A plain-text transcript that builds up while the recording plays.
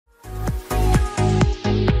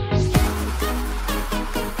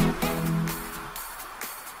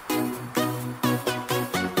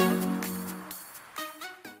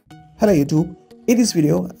Hello YouTube, in this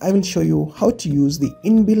video I will show you how to use the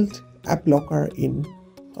inbuilt app locker in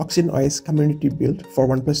OxygenOS community build for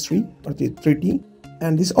OnePlus 3 or the 3T,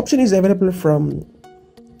 and this option is available from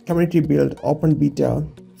community build Open Beta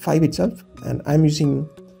 5 itself, and I'm using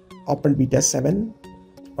Open Beta 7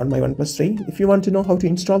 on my OnePlus 3. If you want to know how to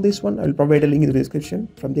install this one, I will provide a link in the description.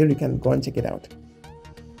 From there you can go and check it out.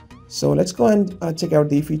 So let's go and check out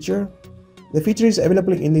the feature. The feature is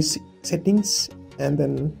available in the settings and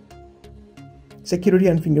then security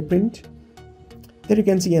and fingerprint. There you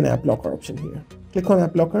can see an app locker option here. Click on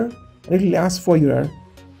app locker and it will ask for your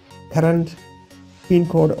current pin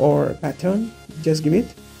code or pattern. Just give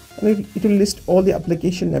it and it will list all the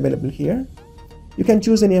application available here. You can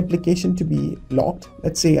choose any application to be locked.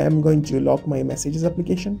 Let's say I'm going to lock my messages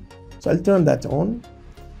application, so I'll turn that on.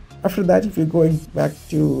 After that, if you're going back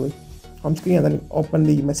to home screen and then open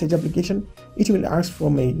the message application, it will ask for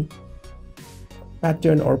my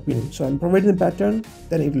pattern or pin. So I'm providing the pattern,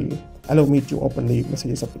 then it will allow me to open the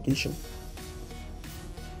messages application.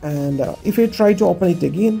 And if you try to open it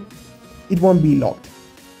again, it won't be locked.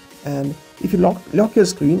 And if you lock your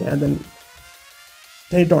screen and then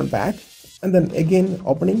turn it on back and then again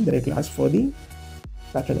opening, then it will ask for the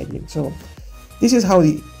pattern again. So this is how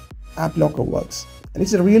the app locker works, and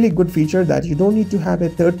it's a really good feature that you don't need to have a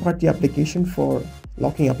third-party application for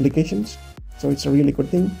locking applications. So it's a really good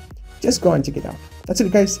thing. Just go and check it out. That's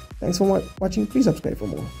it guys, thanks for watching. Please subscribe for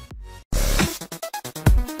more.